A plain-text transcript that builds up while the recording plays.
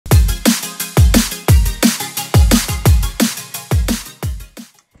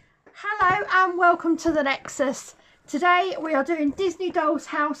welcome to the Nexus. Today we are doing Disney Doll's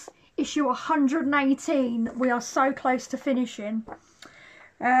House issue 118. We are so close to finishing.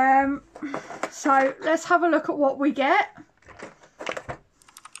 So let's have a look at what we get.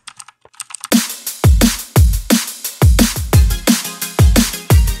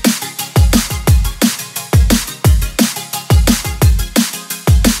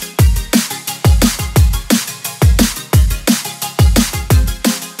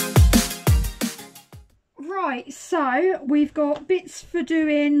 Right, so we've got bits for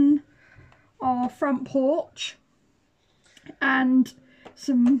doing our front porch and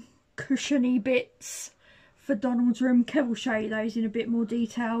some cushiony bits for Donald's room. Kev will show you those in a bit more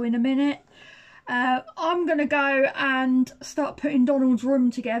detail in a minute. I'm going to go and start putting Donald's room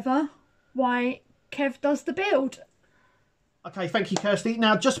together while Kev does the build. Okay, thank you, Kirsty.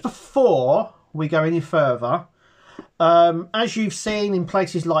 Now, just before we go any further, as you've seen in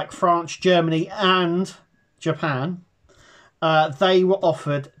places like France, Germany and Japan, they were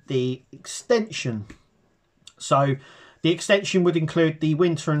offered the extension. So the extension would include the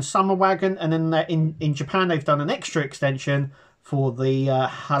winter and summer wagon, and then in Japan they've done an extra extension for the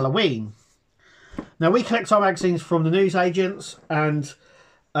Halloween. Now, we collect our magazines from the newsagents, and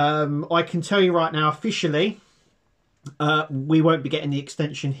I can tell you right now, officially, we won't be getting the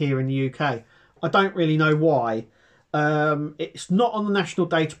extension here in the UK. I don't really know why. It's not on the national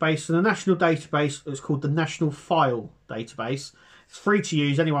database, and the national database is called the National File Database. It's free to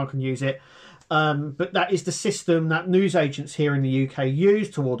use, anyone can use it, but that is the system that newsagents here in the UK use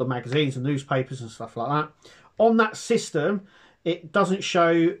to order magazines and newspapers and stuff like that. On that system, it doesn't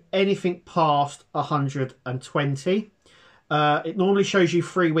show anything past 120. It normally shows you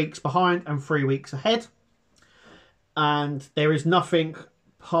 3 weeks behind and 3 weeks ahead, and there is nothing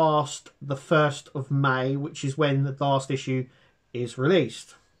past the 1st of May, which is when the last issue is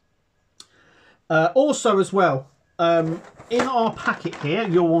released. Also as well, in our packet here,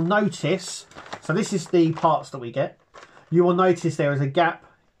 you will notice, so this is the parts that we get, you will notice there is a gap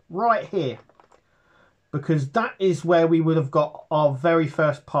right here, because that is where we would have got our very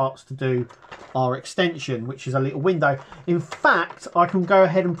first parts to do our extension, which is a little window. In fact, I can go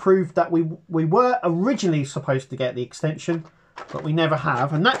ahead and prove that we were originally supposed to get the extension, but we never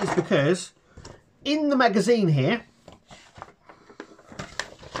have, and that is because in the magazine here,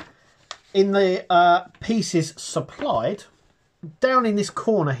 in the pieces supplied, down in this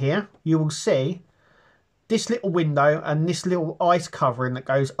corner here, you will see this little window and this little ice covering that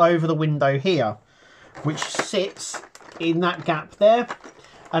goes over the window here, which sits in that gap there,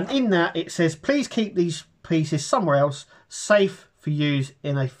 and in that it says, please keep these pieces somewhere else, safe for use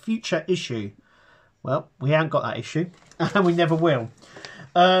in a future issue. Well, we haven't got that issue, and we never will.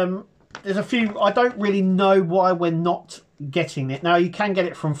 There's a few, I don't really know why we're not getting it. Now, you can get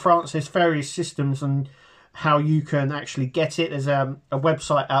it from France. There's various systems and how you can actually get it. There's a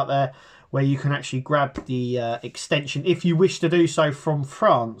website out there where you can actually grab the extension if you wish to do so from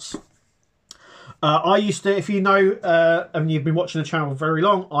France. I used to, if you know, and you've been watching the channel for very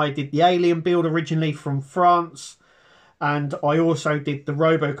long, I did the Alien build originally from France. And I also did the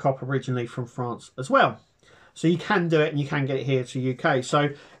Robocop originally from France as well. So you can do it, and you can get it here to UK. So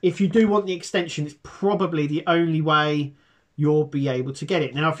if you do want the extension, it's probably the only way you'll be able to get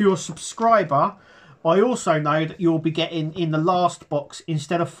it. Now, if you're a subscriber, I also know that you'll be getting, in the last box,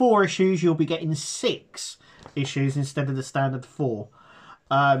 instead of 4 issues, you'll be getting 6 issues instead of the standard 4.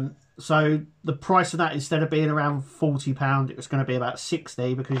 So the price of that, instead of being around £40, it was going to be about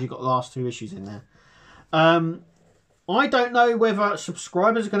 60 because you've got the last 2 issues in there. I don't know whether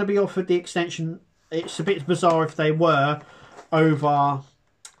subscribers are going to be offered the extension. It's a bit bizarre if they were over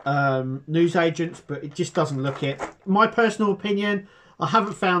newsagents, but it just doesn't look it. My personal opinion, I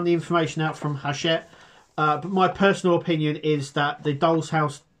haven't found the information out from Hachette, but my personal opinion is that the Doll's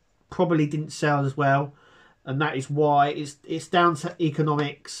House probably didn't sell as well, and that is why. It's down to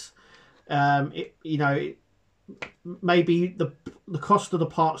economics. Maybe the cost of the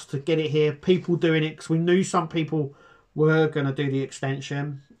parts to get it here, people doing it, because we knew some people were going to do the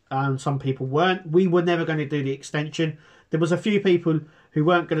extension and some people weren't. We were never going to do the extension. There was a few people who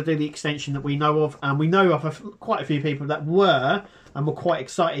weren't going to do the extension that we know of, and we know of quite a few people that were, and were quite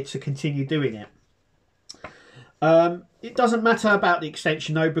excited to continue doing it. It doesn't matter about the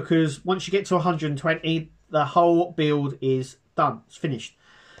extension though, because once you get to 120, the whole build is done. It's finished.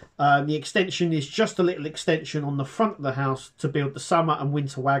 The extension is just a little extension on the front of the house to build the summer and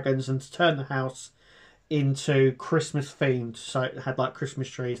winter wagons and to turn the house into Christmas themed. So it had like Christmas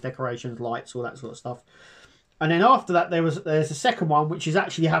trees, decorations, lights, all that sort of stuff. And then after that, there's a second one, which is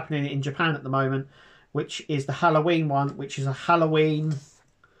actually happening in Japan at the moment, which is the Halloween one, which is a Halloween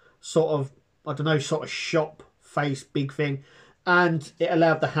sort of I don't know, sort of shop face big thing, and it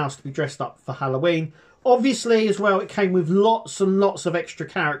allowed the house to be dressed up for Halloween. Obviously, as well, it came with lots and lots of extra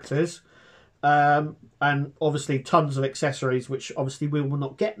characters, and obviously tons of accessories, which obviously we will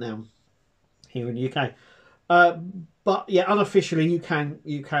not get now here in the UK. But yeah, unofficially you can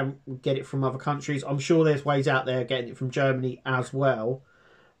get it from other countries. I'm sure there's ways out there getting it from Germany as well.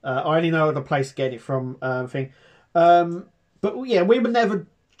 I only know the place to get it from but yeah, we were never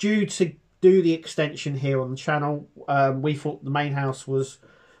due to do the extension here on the channel. We thought the main house was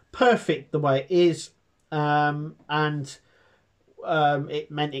perfect the way it is, and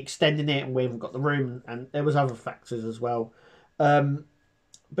it meant extending it, and we haven't got the room, and there was other factors as well.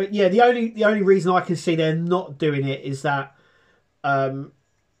 But yeah, the only reason I can see they're not doing it is that I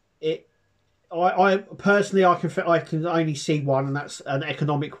personally I can only see one, and that's an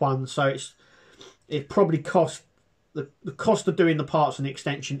economic one. So it probably cost the cost of doing the parts and the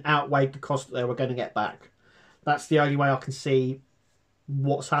extension outweighed the cost that they were going to get back. That's the only way I can see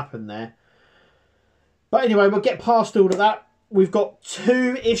what's happened there. But anyway, we'll get past all of that. We've got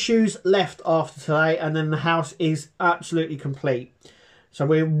 2 issues left after today, and then the house is absolutely complete. So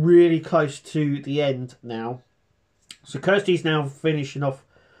we're really close to the end now. So Kirsty's now finishing off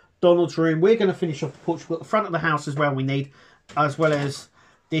Donald's room. We're going to finish off the porch, but the front of the house as well we need, as well as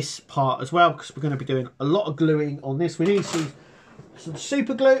this part as well, because we're going to be doing a lot of gluing on this. We need some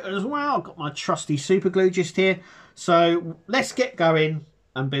super glue as well. I've got my trusty super glue just here. So let's get going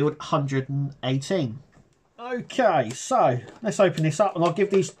and build 118. Okay, so let's open this up, and I'll give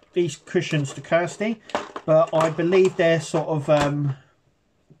these cushions to Kirsty, but I believe they're sort of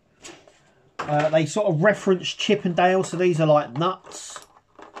they sort of reference Chip and Dale, so these are like nuts.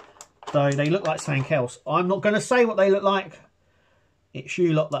 So they look like something else. I'm not going to say what they look like. It's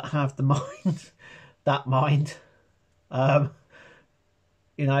you lot that have the mind, that mind. You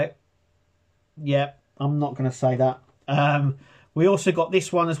know, yeah, I'm not going to say that. We also got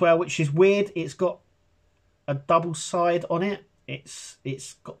this one as well, which is weird. It's got a double side on it.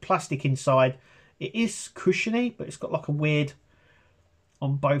 It's got plastic inside. It is cushiony, but it's got like a weird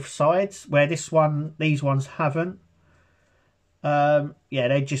on both sides, where these ones haven't. Yeah,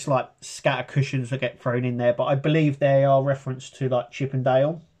 they just like scatter cushions that get thrown in there, but I believe they are referenced to like Chip and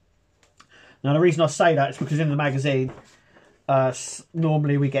Dale. Now the reason I say that is because in the magazine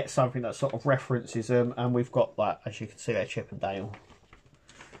normally we get something that sort of references them, and we've got, like, as you can see there, Chip and Dale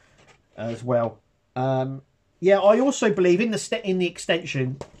as well. Yeah, I also believe in the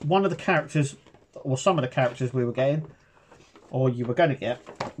extension, one of the characters, or some of the characters we were getting, or you were going to get,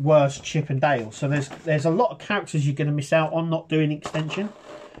 was Chip and Dale. So there's a lot of characters you're going to miss out on not doing extension.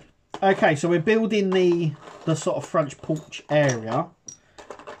 Okay, so we're building the sort of front porch area.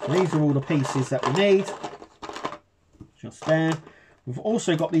 So these are all the pieces that we need. Just there. We've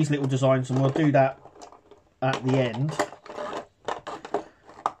also got these little designs, and we'll do that at the end.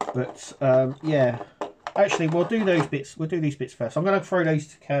 But yeah, actually we'll do those bits. We'll do these bits first. I'm going to throw those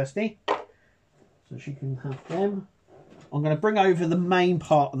to Kirsty so she can have them. I'm going to bring over the main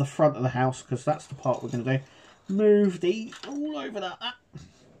part of the front of the house, because that's the part we're going to do. Move these all over that.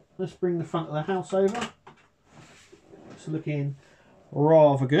 Let's bring the front of the house over. It's looking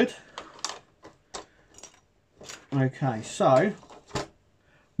rather good. Okay, so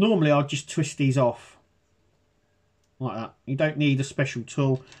normally I'd just twist these off like that. You don't need a special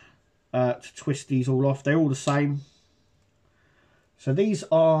tool to twist these all off. They're all the same. So these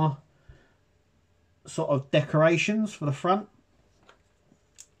are sort of decorations for the front,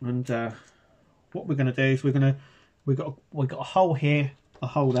 and what we're going to do is we've got a hole here, a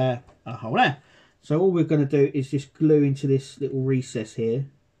hole there, a hole there. So all we're going to do is just glue into this little recess here,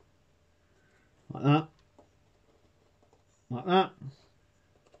 like that, like that,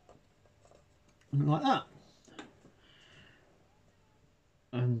 and like that.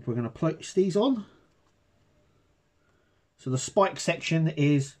 And we're going to place these on. So the spike section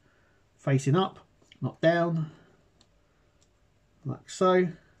is facing up, not down, like so.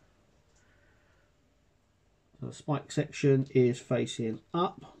 So the spike section is facing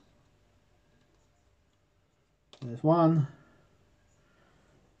up. There's one.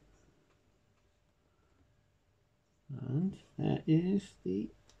 And there is the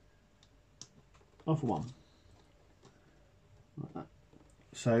other one. Like that.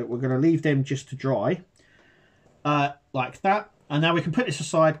 So we're going to leave them just to dry, like that. And now we can put this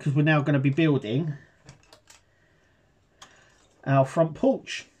aside, because we're now going to be building our front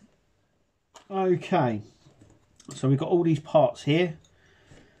porch. Okay, so we've got all these parts here.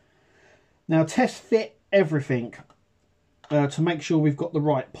 Now test fit everything to make sure we've got the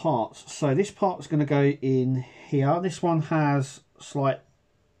right parts. So this part's going to go in here. This one has slight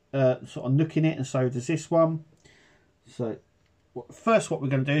sort of nook in it, and so does this one. So first what we're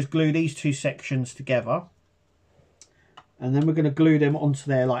going to do is glue these two sections together, and then we're going to glue them onto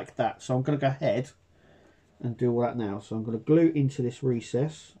there like that. So I'm going to go ahead and do all that now. So I'm going to glue into this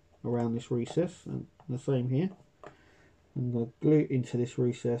recess, around this recess, and the same here. I'm going to glue into this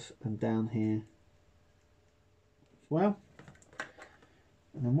recess and down here as well.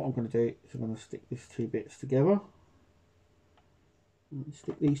 And then what I'm going to do is I'm going to stick these two bits together and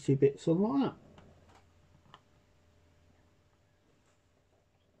stick these two bits on like that.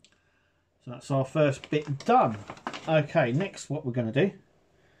 So that's our first bit done. Okay, next what we're going to do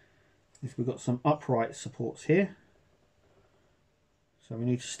is we've got some upright supports here. So we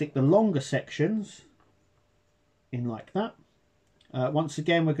need to stick the longer sections in like that. Once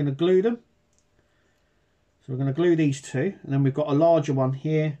again, we're going to glue them. So we're going to glue these two, and then we've got a larger one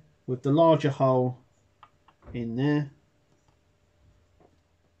here with the larger hole in there.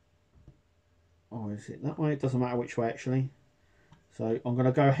 Or is it that way? It doesn't matter which way actually. So I'm going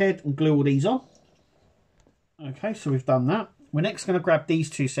to go ahead and glue all these on. Okay, so we've done that. We're next going to grab these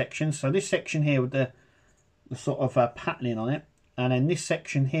two sections. So this section here with the sort of patterning on it, and then this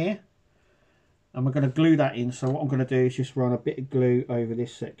section here, and we're going to glue that in. So what I'm going to do is just run a bit of glue over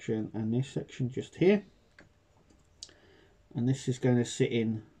this section and this section just here. And this is going to sit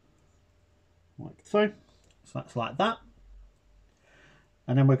in like so. So that's like that.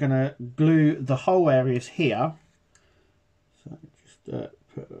 And then we're going to glue the whole areas here. So just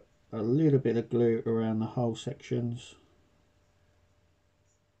put a little bit of glue around the whole sections.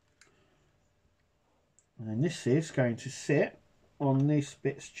 And then this is going to sit on these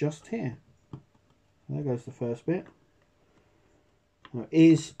bits just here. There goes the first bit. Now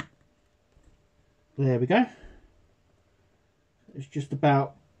there we go. It's just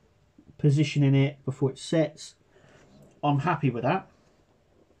about positioning it before it sets. I'm happy with that.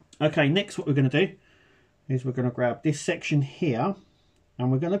 Okay, next what we're going to do is we're going to grab this section here,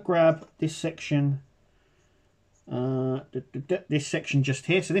 and we're going to grab this section, this section just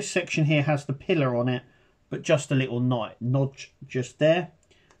here. So this section here has the pillar on it, but just a little notch just there,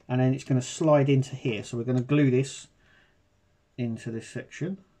 and then it's going to slide into here. So we're going to glue this into this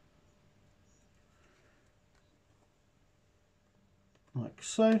section like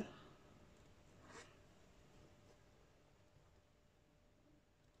so.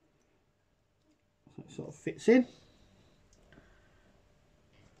 So it sort of fits in.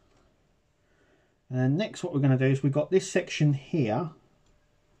 And then next what we're going to do is we've got this section here,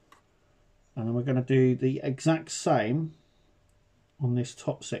 and then we're going to do the exact same on this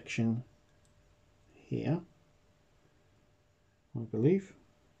top section here, I believe.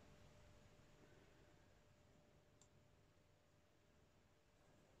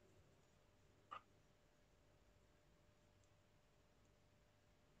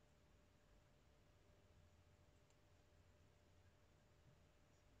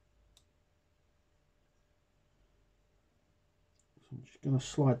 I'm just going to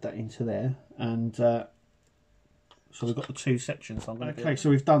slide that into there, and so we've got the two sections. Okay, so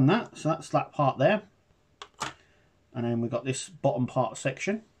we've done that. So that's that part there, and then we've got this bottom part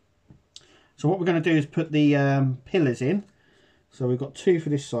section. So what we're going to do is put the pillars in. So we've got two for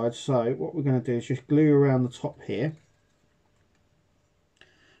this side. So what we're going to do is just glue around the top here,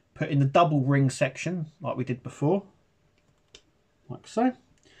 put in the double ring section like we did before, like so.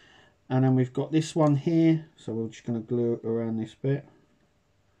 And then we've got this one here, so we're just going to glue around this bit.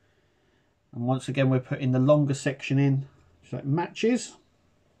 And once again, we're putting the longer section in so it matches.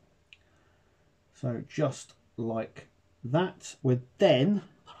 So just like that. We're then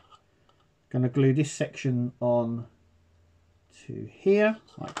going to glue this section on to here,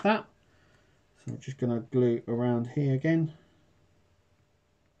 like that. So we're just going to glue around here again.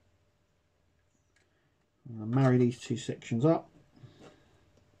 I'm going to marry these two sections up.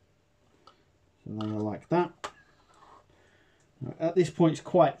 So they are like that. At this point it's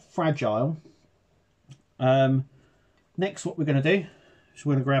quite fragile. Next what we're going to do is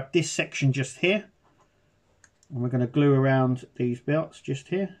we're going to grab this section just here, and we're going to glue around these belts just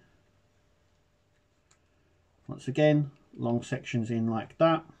here. Once again, long sections in like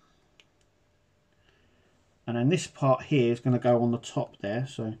that. And then this part here is going to go on the top there,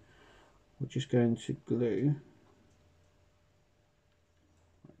 so we're just going to glue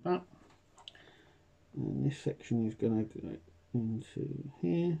like that. And this section is going to go into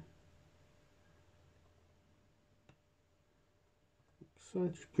here. So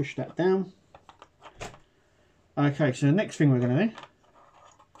just push that down. Okay, so the next thing we're going to do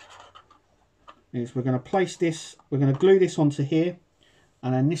is we're going to place this, we're going to glue this onto here,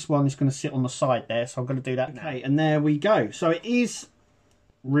 and then this one is going to sit on the side there, so I'm going to do that now. Okay, and there we go. So it is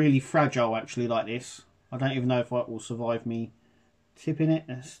really fragile actually like this. I don't even know if it will survive me tipping it.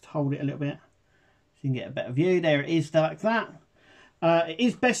 Let's hold it a little bit so you can get a better view. There it is, like that. It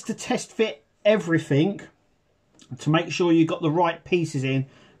is best to test fit everything to make sure you got the right pieces in,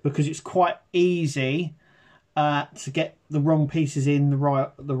 because it's quite easy to get the wrong pieces in the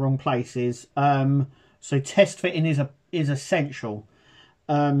wrong places. So test fitting is essential,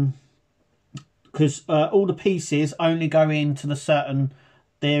 because all the pieces only go into the certain.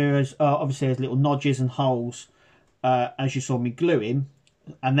 There's obviously there's little nodges and holes, as you saw me gluing,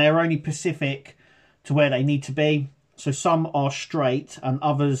 and they're only specific to where they need to be. So some are straight and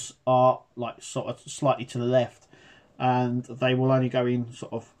others are like sort of slightly to the left, and they will only go in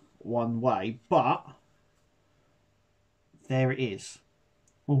sort of one way. But there it is,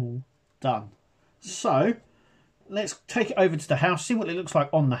 all done. So let's take it over to the house, see what it looks like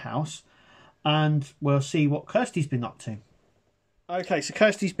on the house, and we'll see what Kirsty's been up to. Okay, so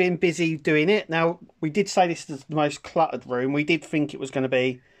Kirsty's been busy doing it. Now, we did say this is the most cluttered room. We did think it was going to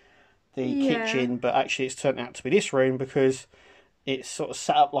be the kitchen, but actually it's turned out to be this room because it's sort of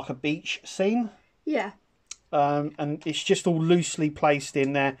set up like a beach scene. Yeah. And it's just all loosely placed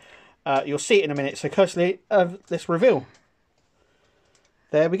in there. You'll see it in a minute. So Kirsty, let's reveal.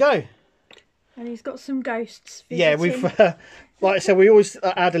 There we go. And he's got some ghosts visiting. Yeah, we've, like I said, we always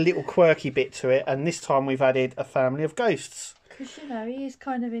add a little quirky bit to it. And this time we've added a family of ghosts. Because, you know, he is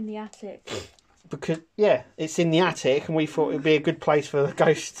kind of in the attic. Because, yeah, it's in the attic, and we thought it would be a good place for the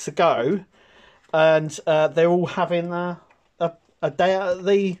ghosts to go. And they're all having a day at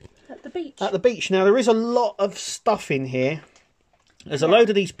the beach. At the beach. Now, there is a lot of stuff in here. There's a load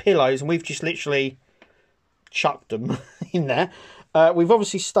of these pillows, and we've just literally chucked them in there. We've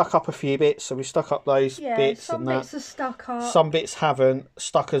obviously stuck up a few bits, so we stuck up those bits. Some bits are stuck up. Some bits haven't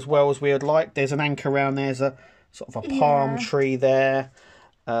stuck as well as we would like. There's an anchor around there. There's a sort of a palm tree there.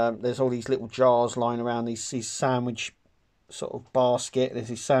 There's all these little jars lying around, these sandwich sort of basket. There's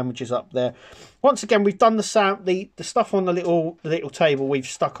these sandwiches up there. Once again, we've done the stuff on the little table. We've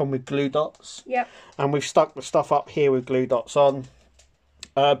stuck on with glue dots. Yep. And we've stuck the stuff up here with glue dots on.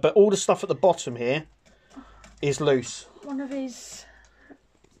 But all the stuff at the bottom here is loose. One of his.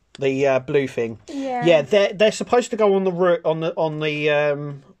 The blue thing. Yeah. Yeah, they're supposed to go on the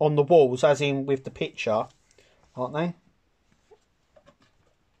walls, as in with the picture, aren't they?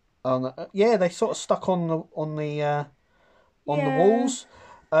 Yeah, they sort of stuck on the walls.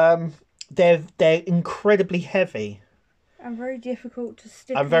 They're incredibly heavy and very difficult to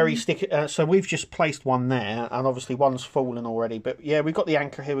stick. And very sticky. So we've just placed one there, and obviously one's fallen already. But yeah, we've got the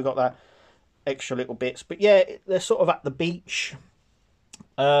anchor here. We've got that extra little bits. But yeah, they're sort of at the beach,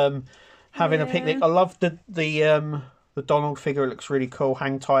 having a picnic. I love the Donald figure. It looks really cool.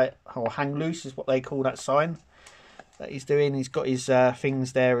 Hang tight or hang loose is what they call that sign that he's doing. He's got his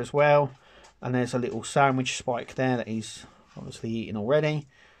things there as well, and there's a little sandwich spike there that he's obviously eaten already.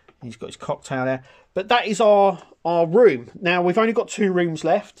 He's got his cocktail there. But that is our room. Now we've only got 2 rooms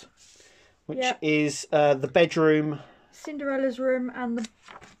left, which is the bedroom, Cinderella's room, and the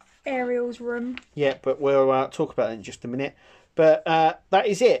Ariel's room. Yeah, but we'll talk about it in just a minute. But that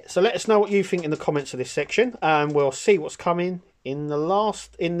is it. So let us know what you think in the comments of this section, and we'll see what's coming in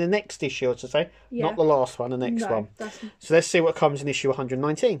the next issue, to say, not the last one, the next one. So let's see what comes in issue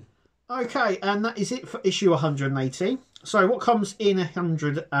 119. Okay, and that is it for issue 118. So what comes in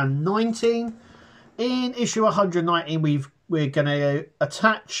 119? In issue 119, we're going to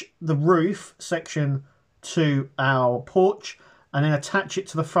attach the roof section to our porch, and then attach it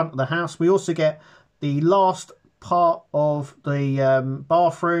to the front of the house. We also get the last part of the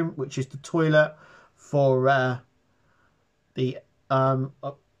bathroom, which is the toilet for the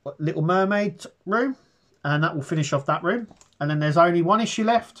Little Mermaid room, and that will finish off that room. And then there's only one issue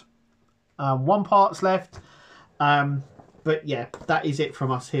left, one part's left, but yeah, that is it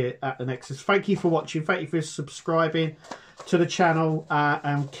from us here at the Nexus. Thank you for watching, thank you for subscribing to the channel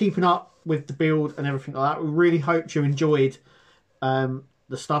and keeping up with the build and everything like that. We really hope you enjoyed the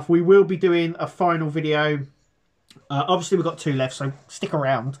stuff. We will be doing a final video. Obviously we've got 2 left, so stick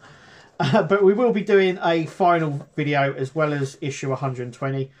around. But we will be doing a final video as well as issue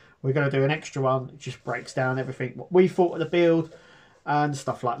 120. We're going to do an extra one. It just breaks down everything, what we thought of the build and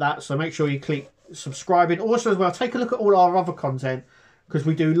stuff like that. So make sure you click subscribing. Also as well, take a look at all our other content, because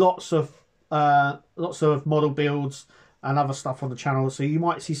we do lots of model builds and other stuff on the channel. So you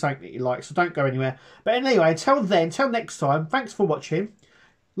might see something that you like. So don't go anywhere. But anyway, until next time, thanks for watching.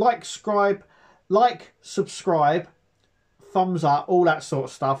 Like, subscribe, thumbs up, all that sort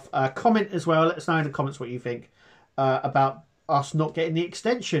of stuff. Comment as well. Let us know in the comments what you think about us not getting the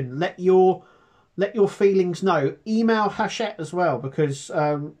extension. Let your let your feelings know. Email Hachette as well, because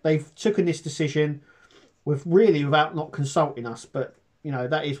they've taken this decision without not consulting us, but you know,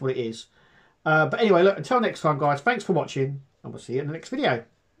 that is what it is. But anyway, look, until next time, guys, thanks for watching, and we'll see you in the next video.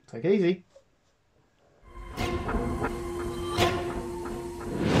 Take it easy.